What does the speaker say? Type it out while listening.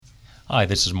Hi,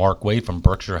 this is Mark Wade from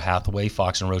Berkshire Hathaway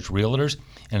Fox & Roach Realtors,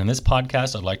 and in this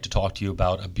podcast I'd like to talk to you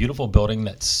about a beautiful building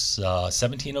that's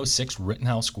 1706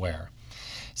 Rittenhouse Square.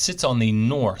 It sits on the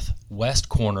northwest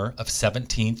corner of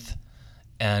 17th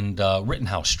and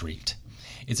Rittenhouse Street.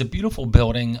 It's a beautiful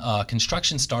building.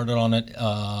 Construction started on it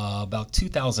about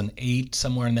 2008,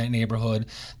 somewhere in that neighborhood.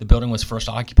 The building was first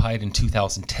occupied in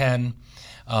 2010.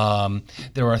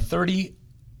 There are 30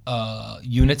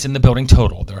 units in the building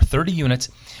total. There are 30 units,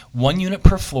 1 unit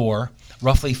per floor,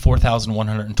 roughly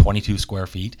 4,122 square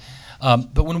feet.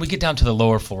 But when we get down to the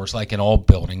lower floors, like in all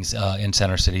buildings in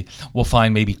Center City, we'll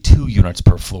find maybe 2 units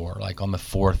per floor, like on the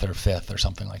 4th or 5th or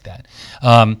something like that.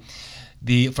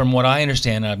 From what I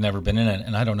understand, I've never been in it,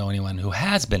 and I don't know anyone who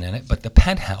has been in it, but the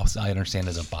penthouse, I understand,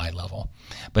 is a bi-level.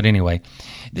 But anyway,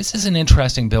 this is an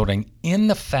interesting building in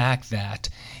the fact that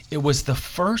it was the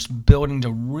first building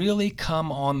to really come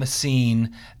on the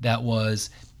scene that was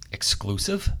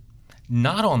exclusive,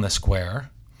 not on the square,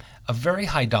 a very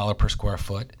high dollar per square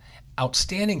foot,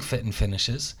 outstanding fit and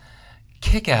finishes,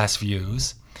 kick-ass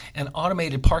views, an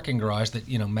automated parking garage that,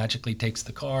 magically takes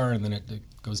the car and then it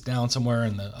goes down somewhere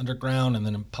in the underground and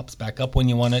then it pops back up when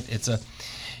you want it. It's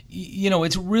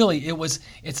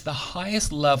the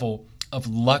highest level of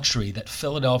luxury that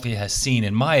Philadelphia has seen,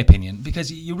 in my opinion,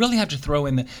 because you really have to throw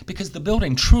in because the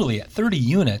building truly at 30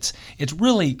 units, it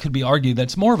really could be argued that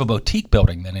it's more of a boutique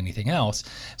building than anything else.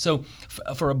 So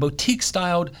for a boutique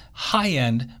styled,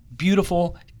 high-end,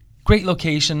 beautiful, great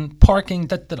location, parking,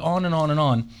 that on and on and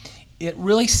on, it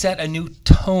really set a new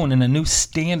tone and a new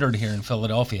standard here in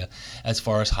Philadelphia as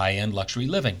far as high-end luxury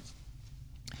living.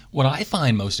 What I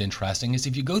find most interesting is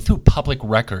if you go through public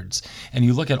records and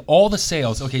you look at all the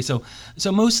sales. Okay, so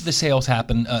most of the sales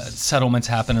settlements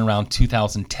happen around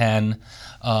 2010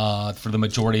 for the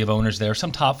majority of owners there.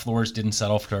 Some top floors didn't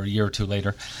settle for a year or two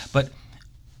later. But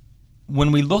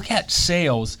when we look at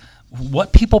sales,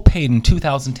 what people paid in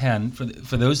 2010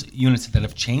 for those units that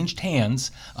have changed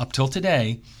hands up till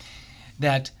today,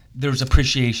 that there's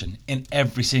appreciation in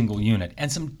every single unit and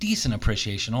some decent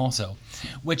appreciation also,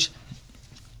 which,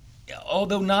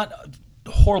 although not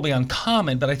horribly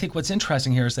uncommon, but I think what's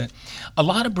interesting here is that a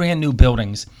lot of brand new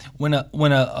buildings, when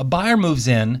a buyer moves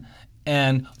in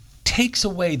and takes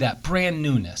away that brand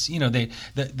newness,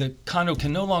 the condo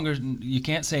can no longer, you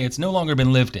can't say it's no longer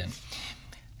been lived in.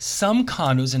 Some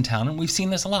condos in town, and we've seen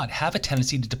this a lot, have a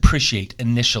tendency to depreciate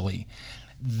initially.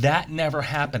 That never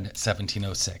happened at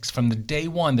 1706. From the day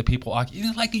one, the people, like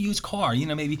a used car,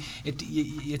 maybe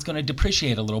it's going to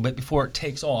depreciate a little bit before it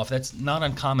takes off. That's not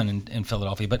uncommon in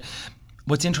Philadelphia. But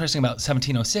what's interesting about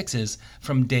 1706 is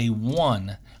from day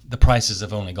one, the prices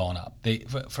have only gone up.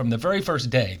 From the very first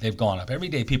day, they've gone up. Every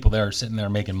day, people there are sitting there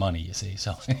making money, you see.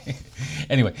 So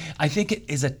anyway, I think it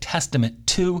is a testament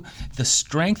to the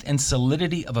strength and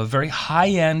solidity of a very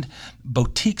high-end,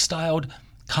 boutique-styled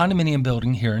condominium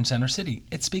building here in Center City.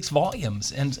 It speaks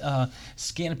volumes, and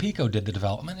Scanapico did the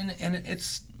development, and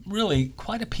it's really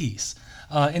quite a piece.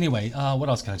 Anyway, what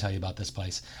else can I tell you about this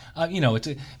place?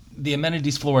 The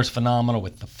amenities floor is phenomenal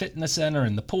with the fitness center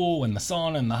and the pool and the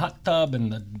sauna and the hot tub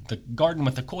and the garden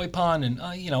with the koi pond and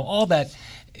all that.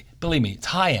 Believe me, it's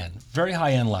high-end, very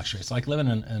high-end luxury. It's like living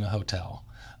in a hotel.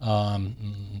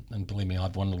 And believe me,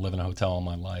 I've wanted to live in a hotel all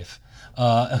my life.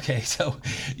 Okay, so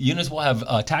units will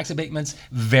have tax abatements,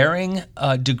 varying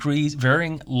degrees,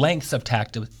 varying lengths of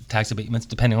tax abatements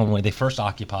depending on when they first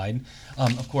occupied.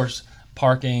 Of course,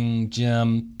 parking,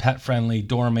 gym, pet-friendly,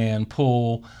 doorman,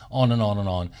 pool, on and on and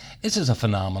on. This is a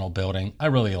phenomenal building. I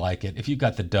really like it. If you've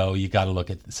got the dough, you got to look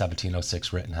at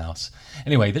 1706 Rittenhouse.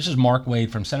 Anyway, this is Mark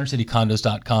Wade from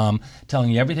CenterCityCondos.com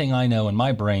telling you everything I know in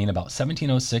my brain about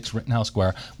 1706 Rittenhouse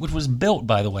Square, which was built,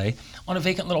 by the way, on a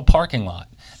vacant little parking lot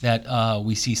that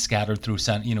we see scattered through.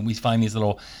 We find these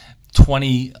little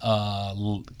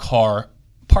 20-car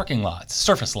parking lots,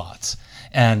 surface lots.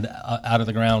 And out of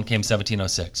the ground came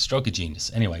 1706. Stroke of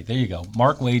genius. Anyway, there you go.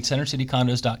 Mark Wade,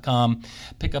 CenterCityCondos.com.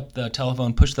 Pick up the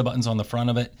telephone, push the buttons on the front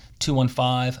of it,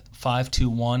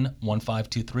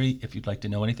 215-521-1523 if you'd like to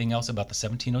know anything else about the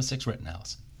 1706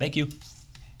 Rittenhouse. Thank you.